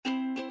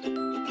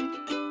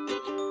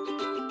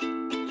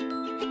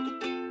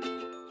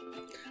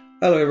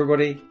Hello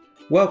everybody,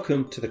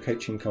 welcome to the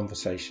Coaching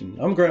Conversation.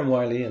 I'm Graham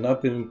Wiley and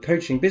I've been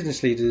coaching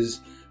business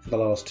leaders for the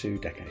last 2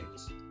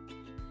 decades.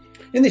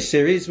 In this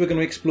series we're going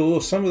to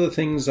explore some of the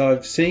things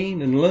I've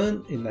seen and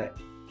learned in that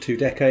 2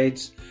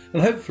 decades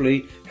and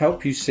hopefully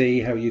help you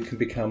see how you can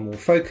become more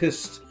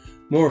focused,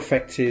 more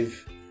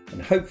effective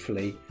and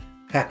hopefully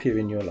happier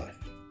in your life.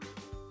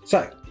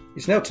 So,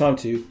 it's now time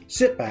to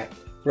sit back,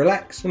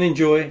 relax and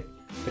enjoy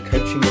the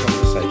Coaching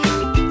Conversation.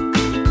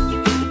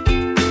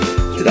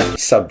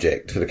 Today's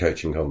subject for the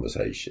Coaching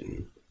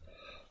Conversation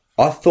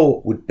I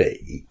thought would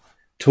be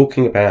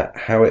talking about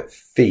how it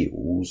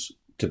feels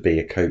to be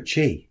a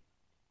coachee.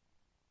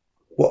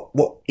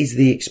 What is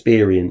the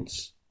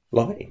experience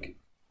like?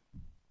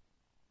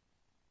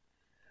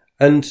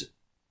 And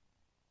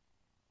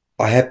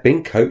I have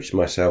been coached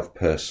myself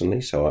personally,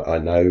 so I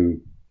know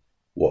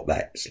what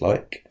that's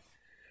like.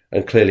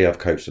 And clearly I've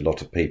coached a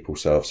lot of people,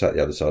 so I've sat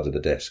the other side of the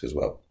desk as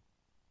well.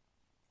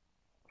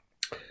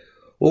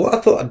 Well, what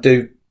I thought I'd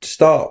do to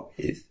start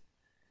with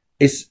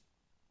is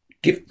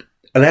give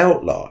an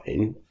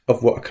outline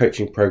of what a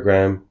coaching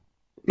program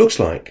looks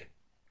like.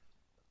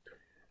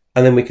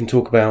 And then we can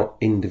talk about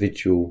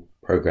individual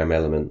program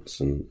elements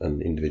and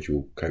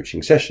individual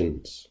coaching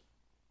sessions.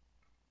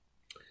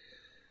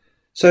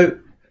 So,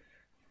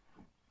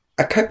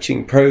 a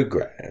coaching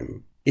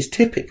program is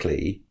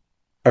typically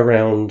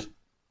around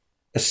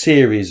a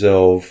series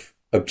of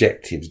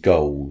objectives,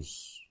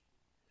 goals,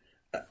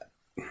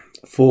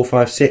 4,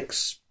 5,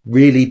 6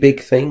 really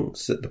big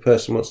things that the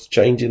person wants to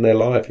change in their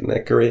life, in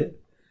their career.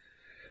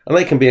 And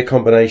they can be a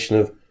combination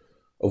of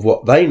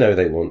what they know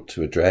they want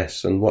to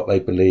address and what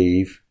they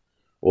believe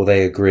or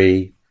they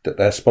agree that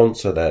their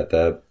sponsor,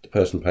 the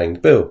person paying the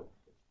bill,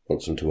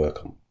 wants them to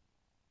work on.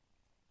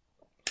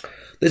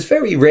 There's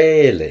very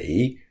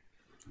rarely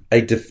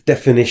a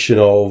definition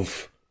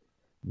of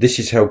this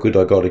is how good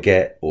I got to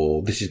get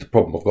or this is the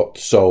problem I've got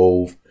to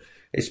solve.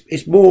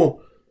 It's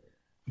more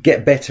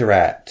get better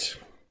at,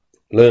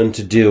 learn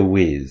to deal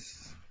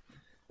with,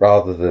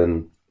 rather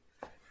than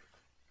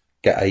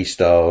get A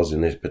stars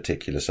in this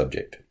particular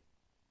subject.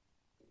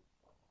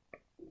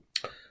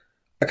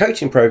 A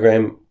coaching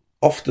program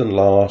often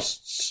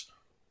lasts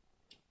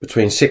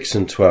between 6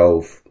 and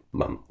 12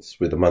 months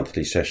with a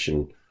monthly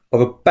session of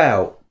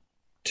about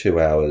 2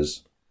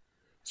 hours,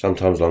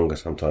 sometimes longer,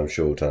 sometimes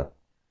shorter,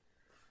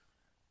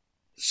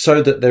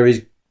 so that there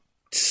is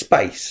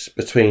space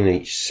between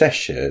each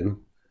session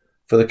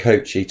for the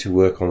coachee to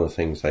work on the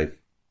things they've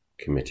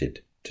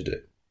committed to do.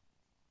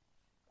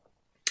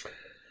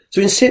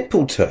 So in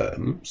simple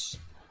terms,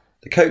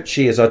 the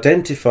coachee has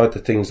identified the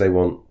things they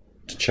want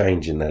to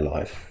change in their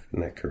life,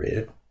 in their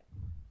career,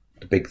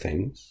 the big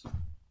things.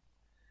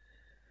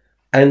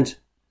 And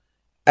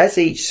as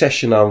each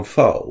session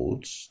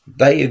unfolds,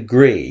 they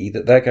agree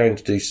that they're going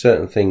to do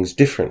certain things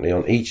differently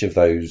on each of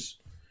those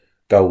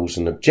goals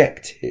and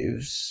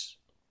objectives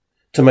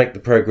to make the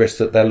progress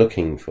that they're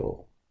looking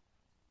for.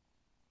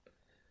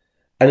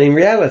 And in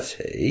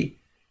reality,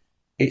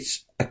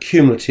 it's a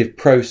cumulative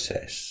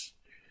process.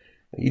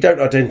 You don't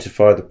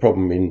identify the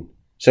problem in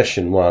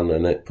session 1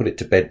 and put it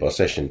to bed by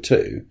session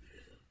 2.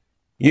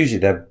 Usually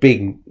they're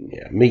big,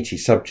 meaty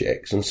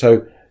subjects. And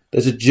so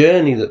there's a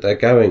journey that they're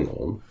going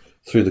on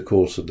through the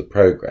course of the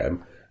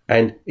program.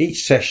 And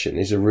each session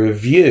is a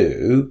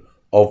review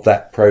of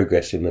that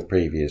progress in the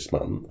previous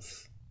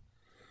month.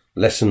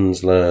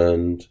 Lessons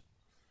learned,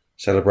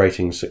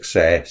 celebrating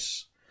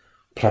success,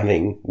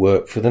 planning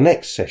work for the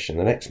next session,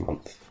 the next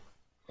month.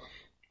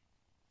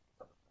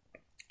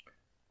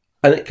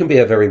 And it can be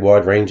a very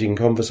wide-ranging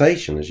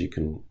conversation, as you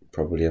can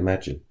probably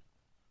imagine.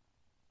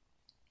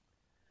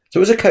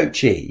 So as a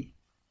coachee,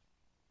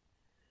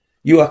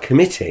 you are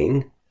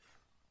committing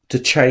to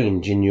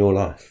change in your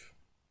life.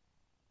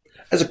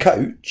 As a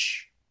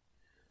coach,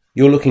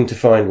 you're looking to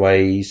find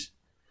ways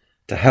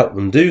to help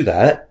them do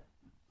that,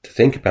 to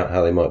think about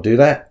how they might do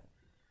that,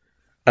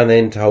 and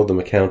then to hold them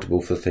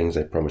accountable for things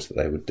they promised that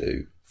they would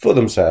do for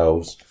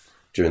themselves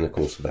during the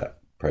course of that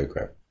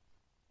program.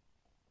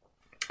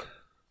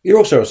 You're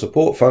also a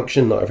support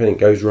function. Not everything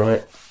goes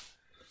right.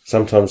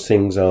 Sometimes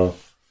things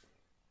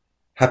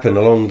happen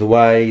along the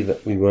way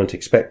that we weren't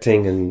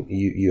expecting, and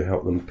you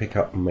help them pick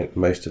up and make the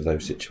most of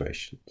those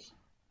situations.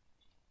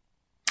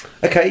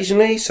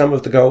 Occasionally, some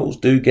of the goals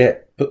do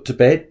get put to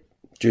bed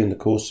during the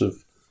course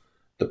of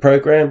the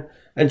program,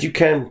 and you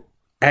can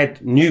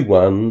add new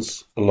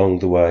ones along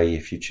the way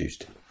if you choose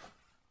to.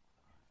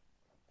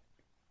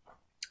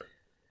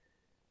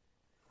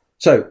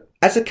 So,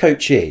 as a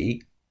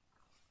coachee,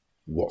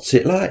 what's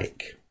it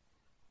like?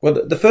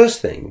 Well, the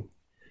first thing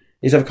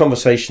is have a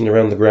conversation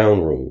around the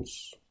ground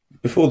rules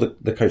before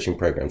the coaching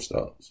program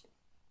starts.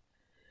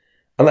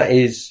 And that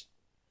is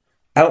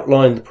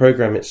outline the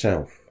program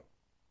itself.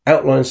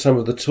 Outline some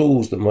of the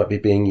tools that might be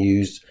being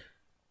used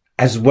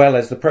as well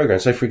as the program.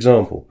 So, for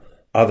example,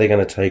 are they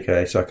going to take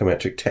a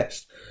psychometric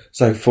test?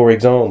 So, for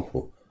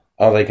example,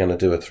 are they going to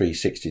do a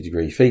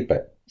 360-degree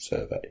feedback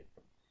survey?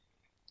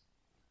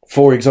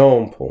 For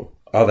example,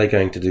 are they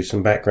going to do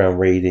some background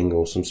reading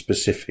or some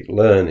specific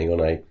learning on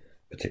a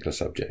particular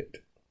subject?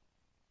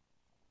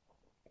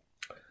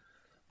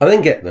 I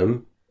then get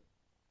them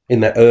in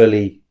that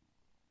early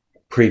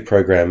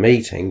pre-program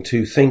meeting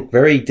to think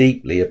very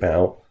deeply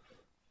about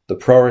the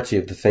priority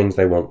of the things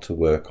they want to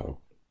work on.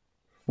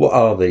 What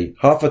are the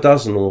half a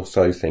dozen or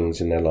so things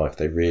in their life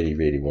they really,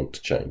 really want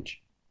to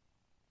change?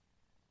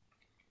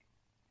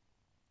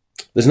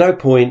 There's no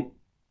point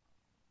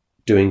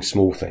doing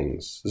small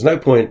things. There's no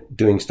point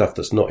doing stuff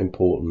that's not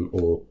important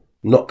or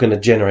not going to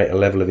generate a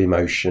level of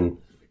emotion,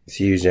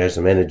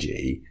 enthusiasm,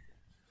 energy,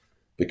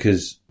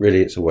 because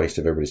really it's a waste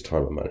of everybody's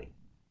time and money.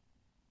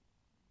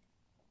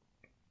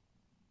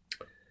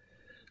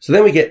 So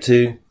then we get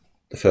to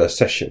the first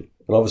session.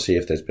 And obviously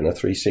if there's been a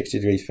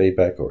 360-degree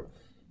feedback or a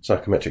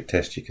psychometric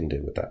test, you can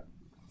deal with that.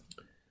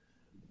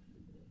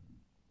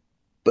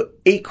 But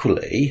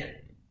equally,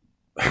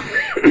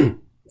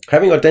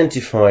 having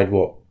identified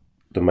what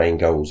the main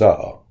goals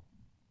are,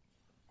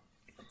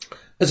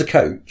 as a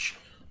coach,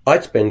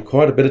 I'd spend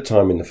quite a bit of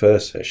time in the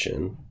first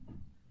session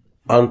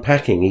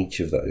unpacking each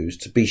of those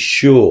to be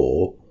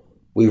sure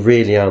we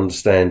really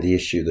understand the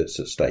issue that's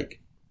at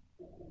stake.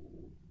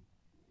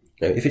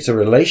 Now, if it's a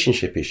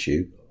relationship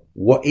issue,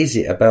 what is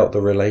it about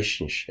the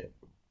relationship?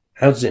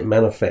 How does it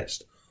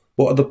manifest?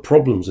 What are the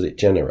problems that it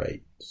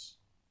generates?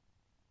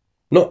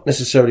 Not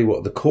necessarily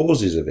what the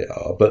causes of it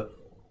are, but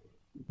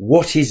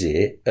what is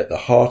it at the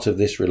heart of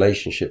this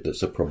relationship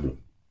that's a problem?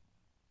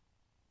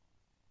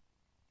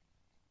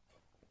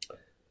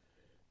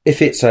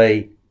 If it's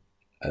a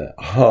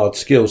hard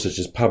skill such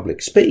as public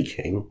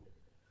speaking,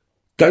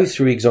 go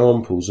through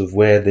examples of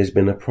where there's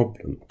been a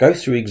problem. Go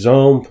through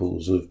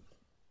examples of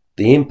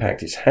the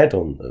impact it's had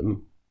on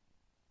them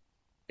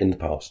in the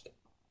past.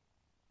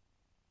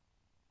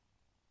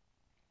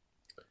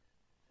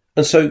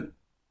 And so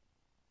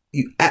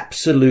you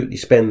absolutely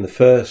spend the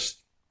first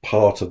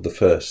part of the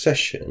first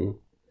session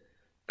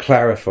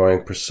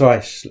clarifying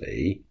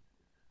precisely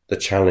the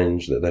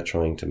challenge that they're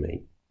trying to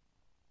meet.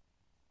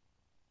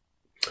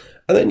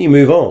 And then you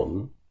move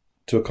on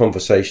to a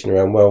conversation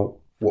around, well,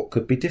 what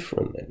could be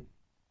different then?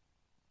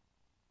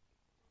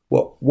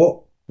 What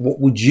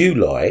would you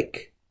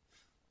like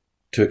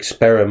to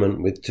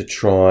experiment with, to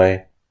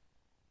try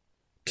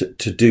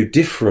to do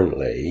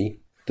differently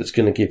that's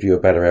going to give you a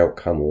better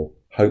outcome, or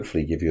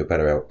hopefully give you a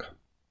better outcome?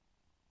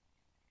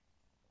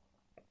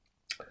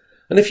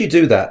 And if you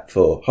do that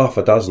for half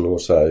a dozen or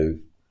so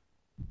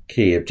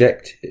key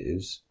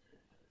objectives,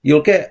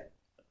 you'll get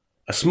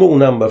a small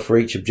number for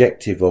each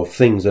objective of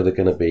things that are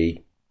going to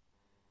be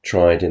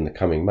tried in the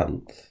coming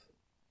month.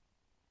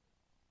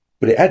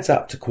 But it adds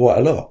up to quite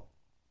a lot.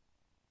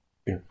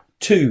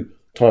 2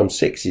 times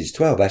 6 is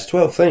 12. That's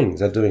 12 things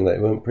they're doing that they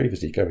weren't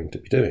previously going to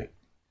be doing.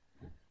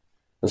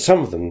 And some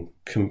of them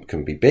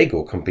can be big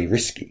or can be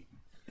risky.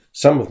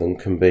 Some of them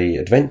can be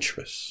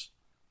adventurous.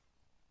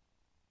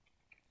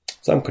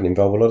 Some can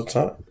involve a lot of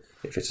time.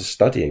 If it's a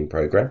studying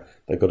program,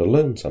 they've got to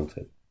learn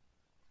something.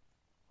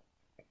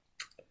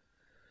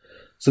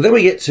 So then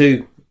we get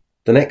to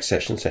the next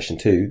session, session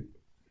 2,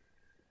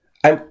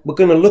 and we're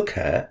going to look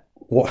at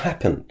what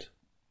happened.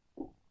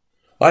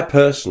 I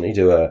personally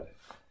do a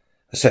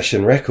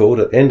session record.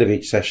 At the end of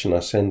each session, I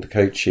send the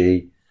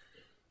coachee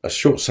a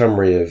short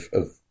summary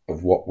of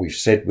what we've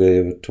said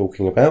we were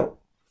talking about,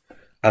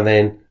 and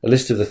then a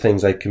list of the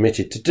things they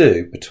committed to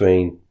do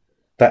between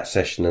that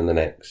session and the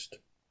next.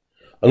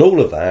 And all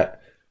of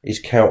that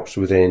is couched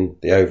within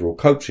the overall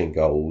coaching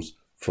goals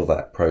for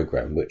that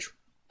program, which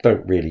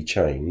don't really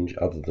change,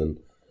 other than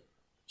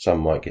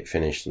some might get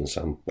finished and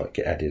some might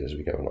get added as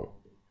we go along.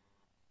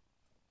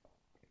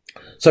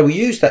 So we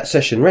use that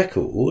session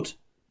record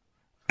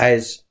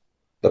as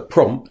the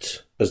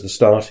prompt, as the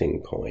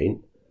starting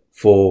point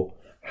for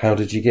how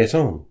did you get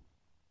on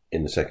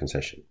in the second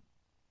session?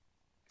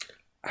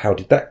 How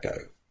did that go?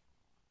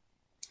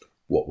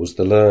 What was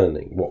the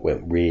learning? What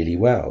went really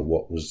well?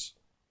 What was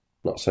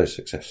not so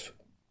successful?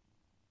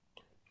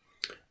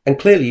 And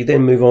clearly you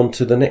then move on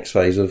to the next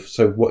phase of,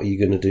 so what are you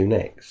going to do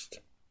next?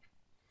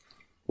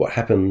 What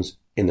happens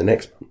in the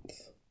next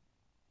month?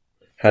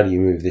 How do you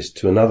move this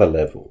to another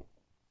level?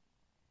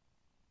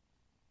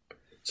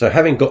 So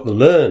having got the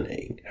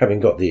learning, having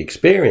got the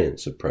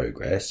experience of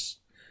progress,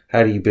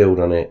 how do you build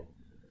on it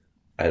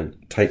and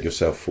take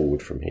yourself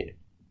forward from here?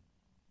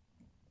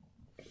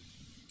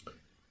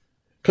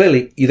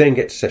 Clearly, you then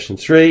get to session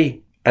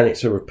 3, and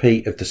it's a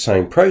repeat of the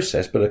same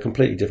process, but a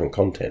completely different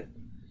content.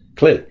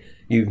 Clearly,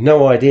 you've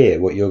no idea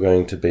what you're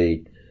going to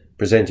be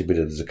presented with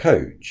as a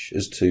coach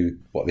as to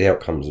what the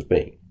outcomes have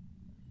been.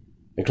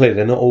 And clearly,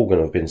 they're not all going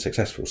to have been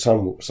successful.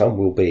 Some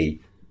will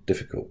be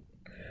difficult.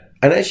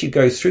 And as you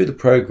go through the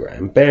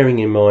program, bearing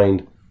in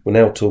mind we're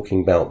now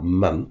talking about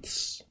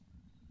months,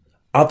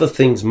 other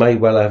things may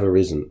well have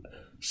arisen.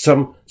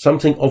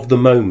 Something of the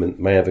moment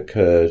may have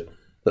occurred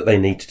that they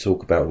need to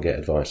talk about and get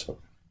advice on.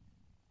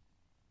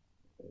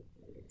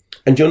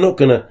 And you're not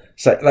going to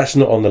say, that's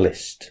not on the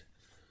list.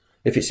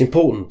 If it's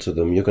important to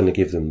them, you're going to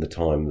give them the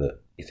time that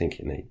you think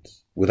it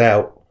needs,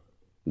 without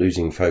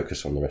losing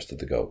focus on the rest of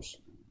the goals.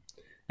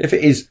 If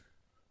it is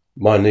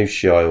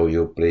minutiae, or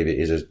you'll believe it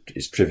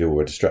is trivial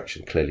or a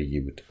distraction, clearly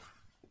you would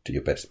do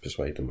your best to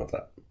persuade them of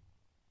that.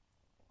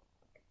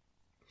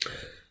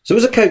 So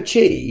as a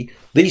coachee,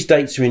 these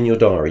dates are in your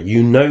diary.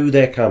 You know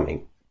they're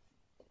coming.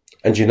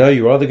 And you know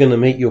you're either going to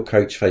meet your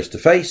coach face to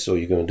face or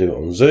you're going to do it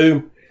on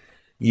Zoom.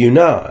 You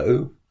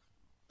know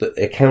that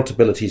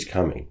accountability is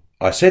coming.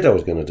 I said I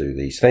was going to do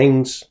these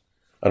things,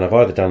 and I've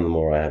either done them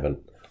or I haven't.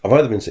 I've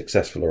either been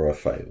successful or I've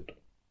failed.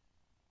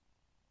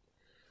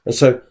 And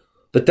so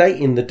the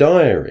date in the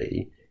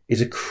diary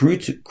is a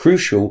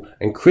crucial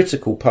and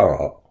critical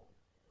part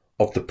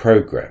of the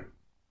program.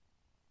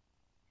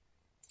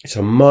 It's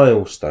a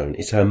milestone.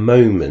 It's a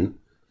moment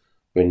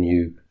when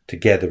you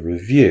together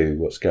review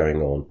what's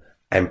going on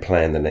and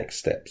plan the next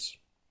steps.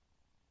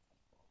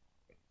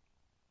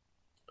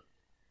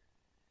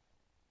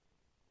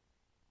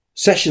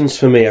 Sessions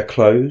for me are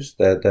closed.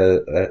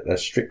 They're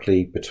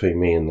strictly between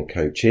me and the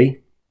coachee.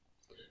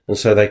 And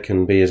so they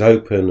can be as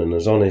open and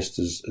as honest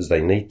as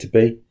they need to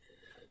be.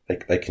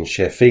 They can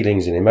share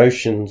feelings and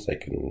emotions. They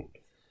can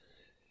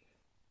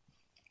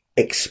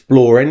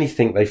explore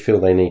anything they feel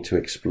they need to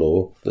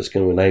explore that's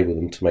going to enable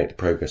them to make the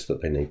progress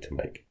that they need to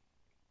make.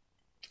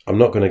 I'm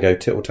not going to go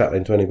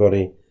tittle-tattling to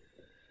anybody.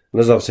 And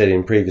as I've said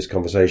in previous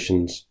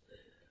conversations,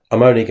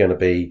 I'm only going to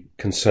be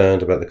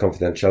concerned about the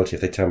confidentiality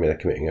if they tell me they're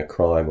committing a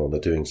crime or they're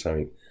doing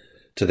something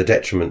to the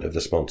detriment of the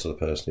sponsor, the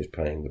person who's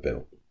paying the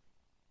bill.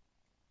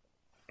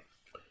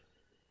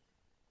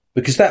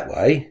 Because that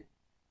way,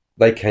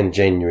 they can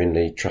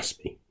genuinely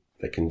trust me.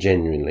 They can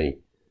genuinely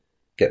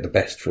get the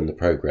best from the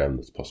program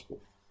that's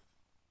possible.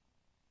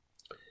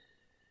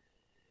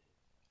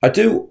 I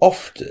do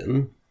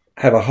often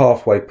have a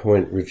halfway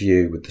point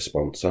review with the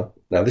sponsor.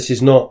 Now, this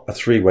is not a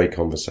three-way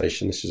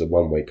conversation. This is a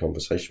one-way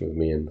conversation with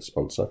me and the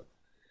sponsor.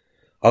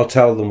 I'll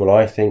tell them what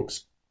I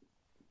think's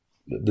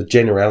the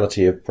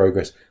generality of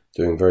progress,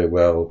 doing very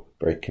well,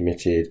 very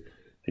committed.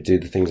 They do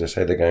the things I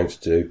say they're going to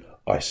do.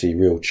 I see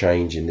real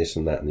change in this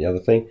and that and the other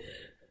thing.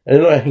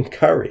 And then I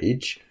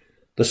encourage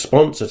the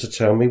sponsor to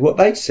tell me what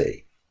they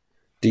see.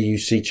 Do you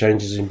see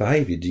changes in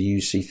behaviour? Do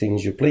you see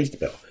things you're pleased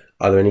about?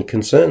 Are there any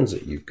concerns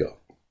that you've got?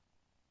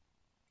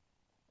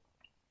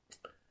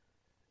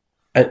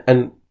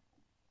 And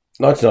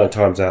 99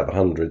 times out of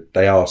 100,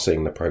 they are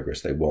seeing the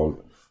progress they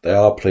want. They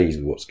are pleased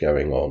with what's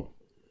going on.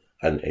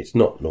 And it's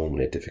not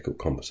normally a difficult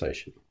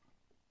conversation.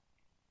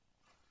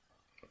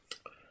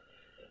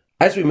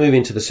 As we move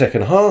into the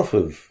second half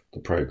of the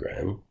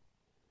program,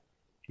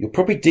 you're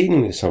probably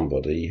dealing with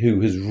somebody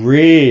who has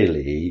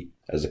really,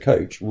 as a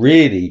coach,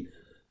 really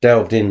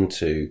delved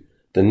into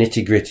the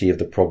nitty-gritty of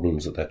the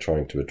problems that they're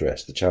trying to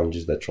address, the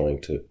challenges they're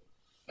trying to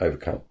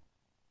overcome.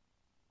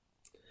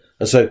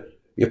 And so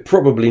you're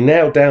probably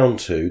now down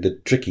to the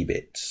tricky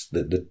bits,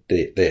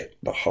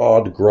 the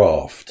hard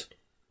graft,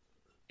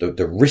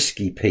 the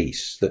risky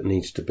piece that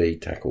needs to be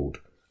tackled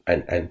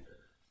and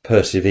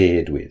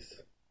persevered with.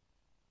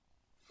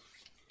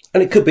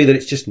 And it could be that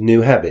it's just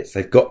new habits.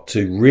 They've got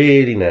to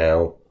really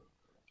now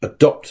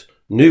adopt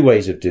new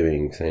ways of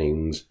doing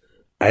things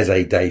as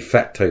a de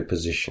facto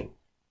position.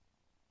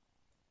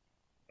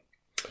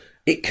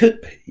 It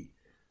could be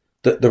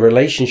that the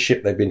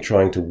relationship they've been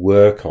trying to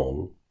work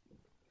on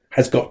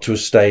has got to a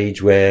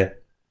stage where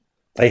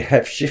they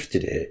have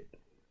shifted it,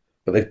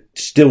 but they've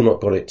still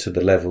not got it to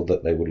the level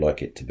that they would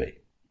like it to be.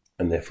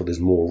 And therefore there's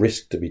more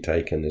risk to be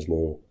taken, there's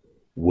more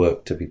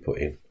work to be put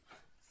in.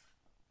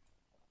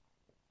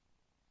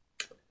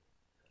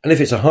 And if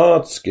it's a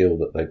hard skill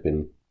that they've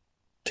been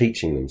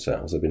teaching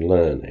themselves, they've been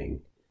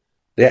learning,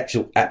 the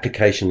actual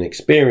application and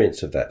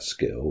experience of that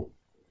skill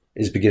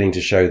is beginning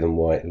to show them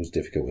why it was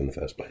difficult in the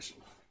first place.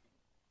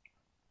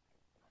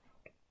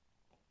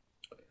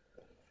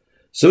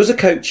 So as a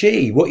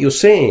coachee, what you're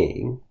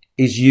seeing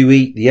is you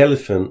eat the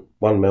elephant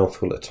one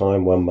mouthful at a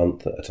time, 1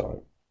 month at a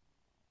time.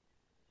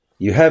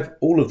 You have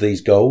all of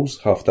these goals,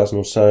 half a dozen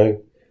or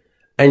so,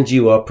 and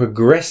you are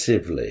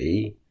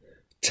progressively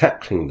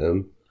tackling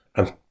them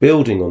and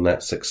building on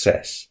that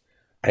success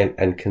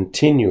and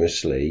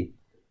continuously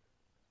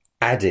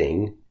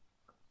adding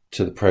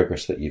to the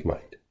progress that you've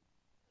made.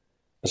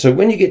 So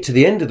when you get to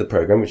the end of the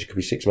program, which could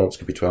be 6 months,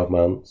 could be 12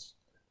 months,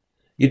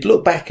 you'd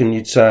look back and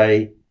you'd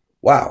say,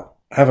 wow,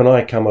 haven't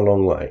I come a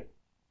long way?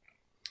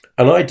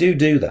 And I do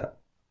that.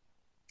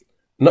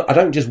 No, I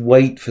don't just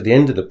wait for the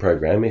end of the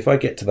program. If I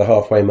get to the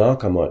halfway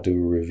mark, I might do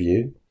a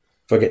review.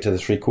 If I get to the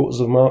 3/4 of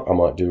the mark, I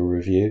might do a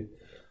review.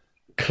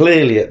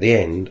 Clearly at the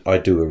end, I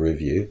do a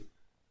review.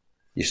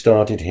 You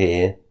started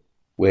here.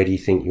 Where do you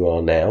think you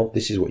are now?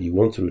 This is what you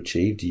want to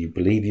achieve. Do you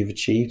believe you've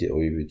achieved it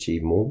or you've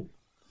achieved more?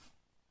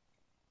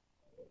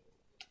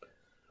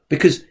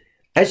 Because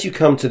as you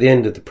come to the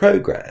end of the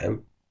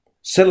program,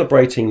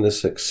 celebrating the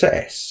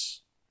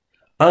success,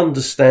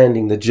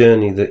 understanding the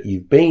journey that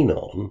you've been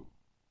on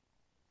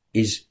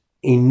is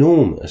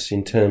enormous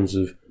in terms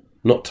of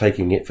not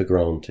taking it for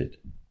granted.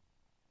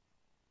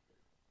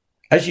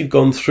 As you've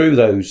gone through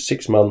those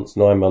 6 months,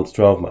 9 months,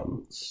 12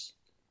 months,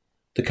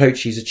 the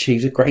coachee's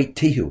achieved a great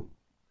deal.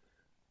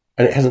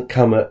 And it hasn't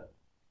come at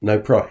no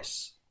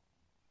price.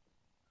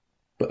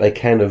 But they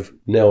can have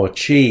now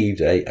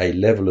achieved a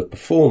level of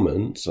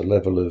performance, a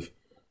level of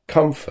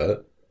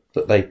comfort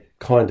that they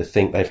kind of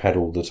think they've had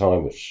all the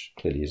time, which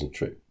clearly isn't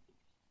true.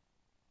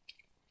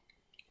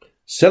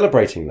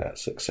 celebrating that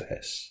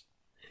success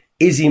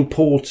is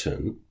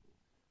important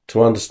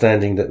to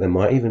understanding that there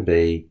might even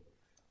be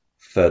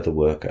further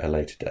work at a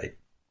later date.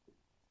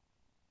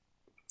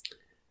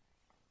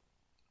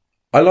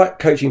 I like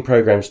coaching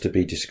programs to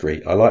be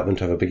discrete. I like them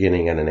to have a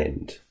beginning and an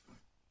end.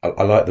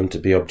 I like them to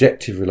be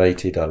objective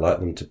related. I like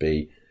them to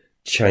be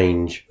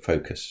change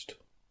focused.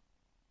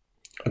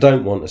 I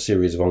don't want a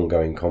series of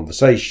ongoing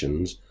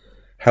conversations,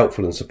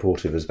 helpful and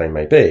supportive as they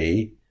may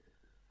be,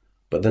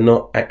 but they're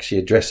not actually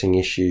addressing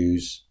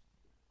issues.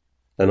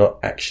 They're not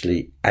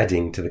actually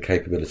adding to the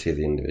capability of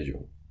the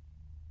individual.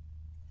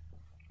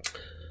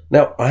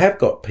 Now, I have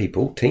got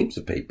people, teams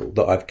of people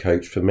that I've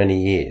coached for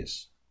many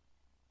years.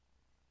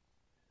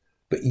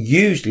 But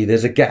usually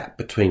there's a gap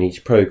between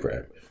each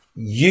program.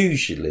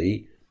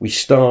 Usually we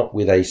start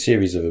with a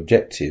series of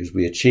objectives,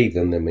 we achieve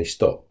them, then we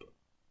stop.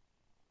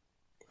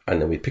 And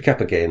then we pick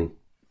up again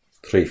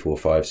 3, 4,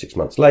 5, 6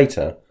 months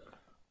later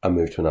and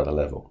move to another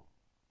level.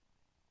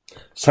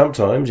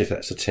 Sometimes, if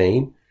that's a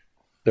team,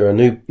 there are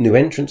new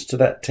entrants to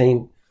that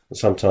team, and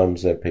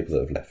sometimes there are people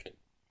that have left.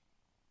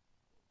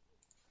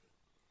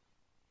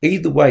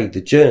 Either way,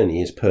 the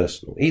journey is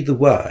personal. Either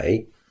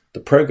way, the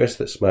progress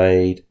that's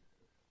made,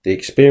 the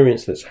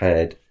experience that's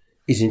had,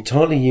 is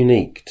entirely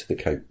unique to the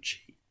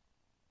coachee.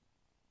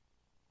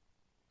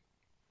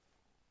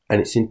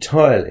 And it's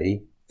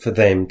entirely for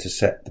them to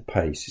set the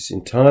pace. It's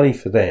entirely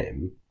for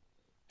them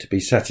to be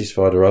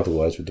satisfied or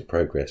otherwise with the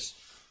progress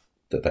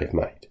that they've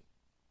made.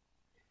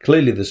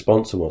 Clearly the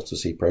sponsor wants to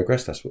see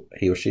progress. That's what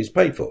he or she's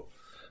paid for.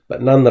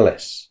 But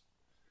nonetheless,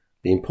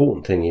 the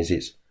important thing is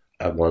it's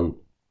a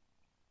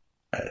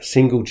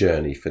single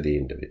journey for the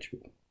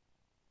individual.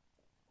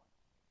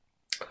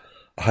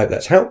 I hope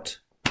that's helped.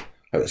 I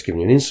hope that's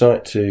given you an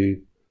insight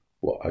to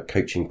what a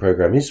coaching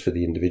program is for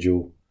the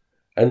individual.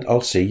 And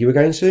I'll see you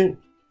again soon.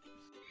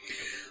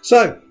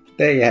 So,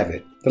 there you have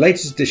it. The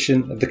latest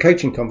edition of the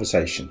Coaching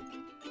Conversation.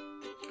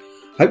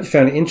 Hope you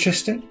found it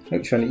interesting.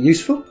 Hope you found it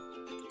useful.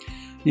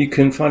 You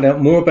can find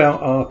out more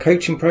about our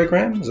coaching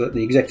programs at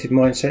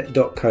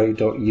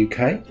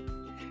theexecutivemindset.co.uk.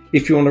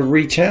 If you want to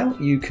reach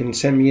out, you can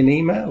send me an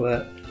email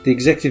at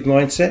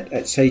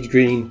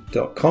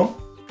theexecutivemindset@sagegreen.com.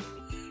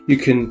 You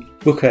can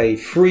book a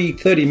free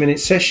 30-minute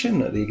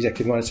session at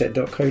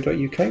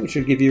theexecutivemindset.co.uk, which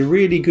will give you a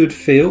really good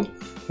feel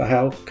for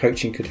how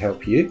coaching could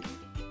help you.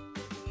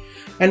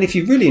 And if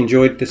you've really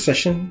enjoyed the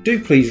session,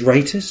 do please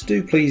rate us,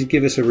 do please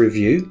give us a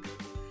review.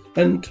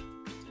 And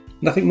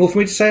nothing more for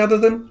me to say other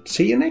than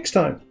see you next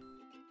time.